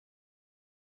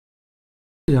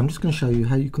I'm just going to show you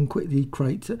how you can quickly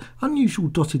create unusual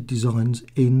dotted designs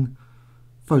in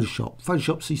Photoshop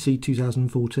CC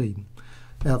 2014.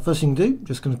 Now, first thing to do,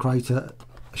 just going to create a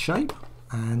shape,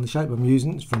 and the shape I'm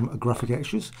using is from a Graphic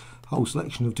Extras, whole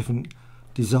selection of different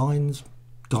designs,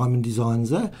 diamond designs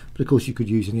there, but of course you could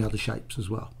use any other shapes as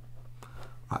well.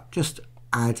 Right, just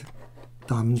add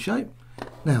diamond shape.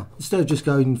 Now, instead of just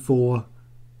going for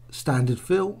standard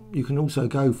fill, you can also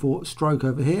go for stroke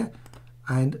over here,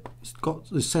 and it's got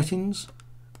the settings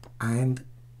and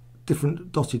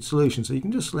different dotted solutions, so you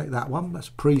can just select that one, that's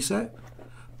a preset,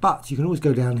 but you can always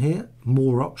go down here,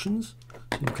 more options,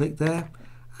 so you can click there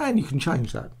and you can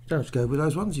change that. You don't have to go with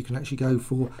those ones, you can actually go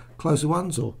for closer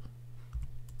ones or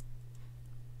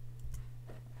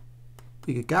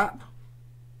bigger gap,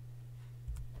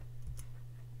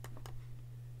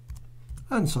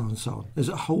 and so on and so on. There's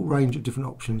a whole range of different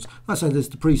options. Like I say, there's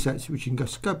the presets which you can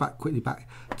go back quickly back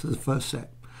to the first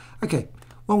set. Okay,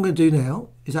 what I'm going to do now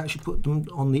is actually put them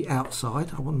on the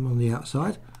outside. I want them on the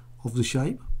outside of the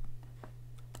shape.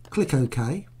 Click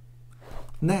OK.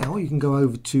 Now you can go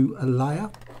over to a layer,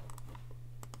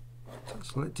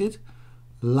 selected,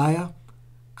 layer,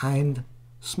 and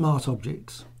smart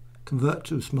objects. Convert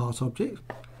to a smart object.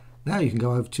 Now you can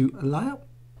go over to a layer,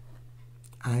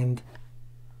 and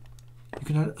you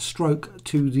can add a stroke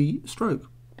to the stroke.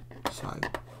 So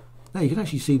now you can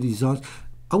actually see the designs.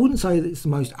 I wouldn't say that it's the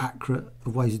most accurate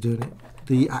of ways of doing it.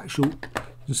 The actual, you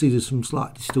can see there's some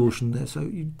slight distortion there, so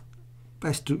you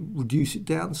best to reduce it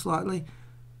down slightly.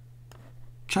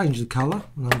 Change the colour,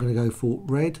 and I'm going to go for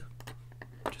red,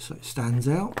 just so it stands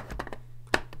out.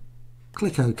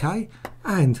 Click OK,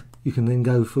 and you can then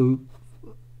go through,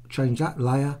 change that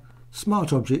layer,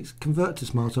 smart objects, convert to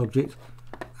smart object,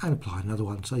 and apply another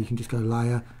one. So you can just go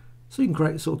layer, so you can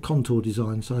create a sort of contour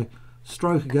design. So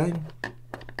stroke again,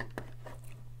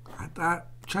 add that,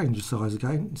 change the size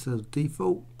again instead of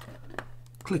default,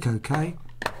 click OK,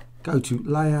 go to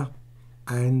layer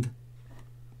and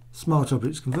smart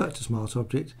objects, convert to smart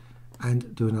object,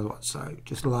 and do another one. So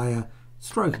just layer,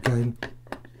 stroke again,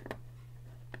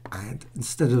 and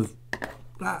instead of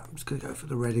that, I'm just going to go for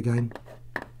the red again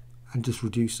and just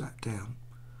reduce that down.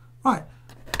 Right.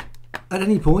 At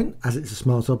any point, as it's a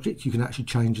smart object, you can actually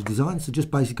change the design. So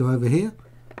just basically go over here,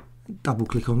 double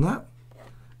click on that,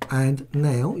 and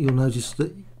now you'll notice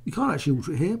that you can't actually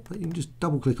alter it here, but you can just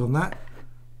double click on that,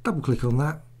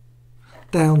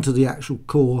 down to the actual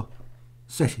core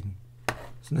setting.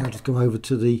 So now just go over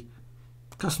to the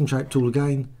custom shape tool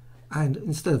again, and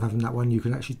instead of having that one, you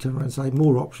can actually turn around and say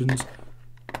more options,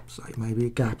 say maybe a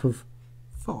gap of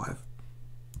 5,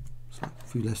 so a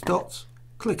few less dots,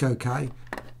 click OK.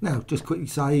 Now just quickly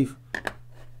save,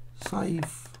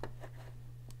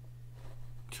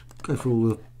 go for all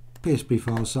the PSP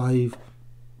files,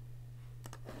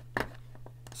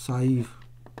 save,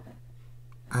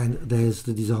 and there's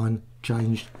the design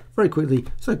changed very quickly.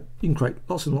 So you can create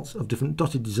lots and lots of different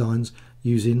dotted designs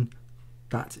using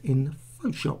that in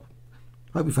Photoshop.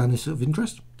 Hope you found this of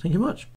interest. Thank you much.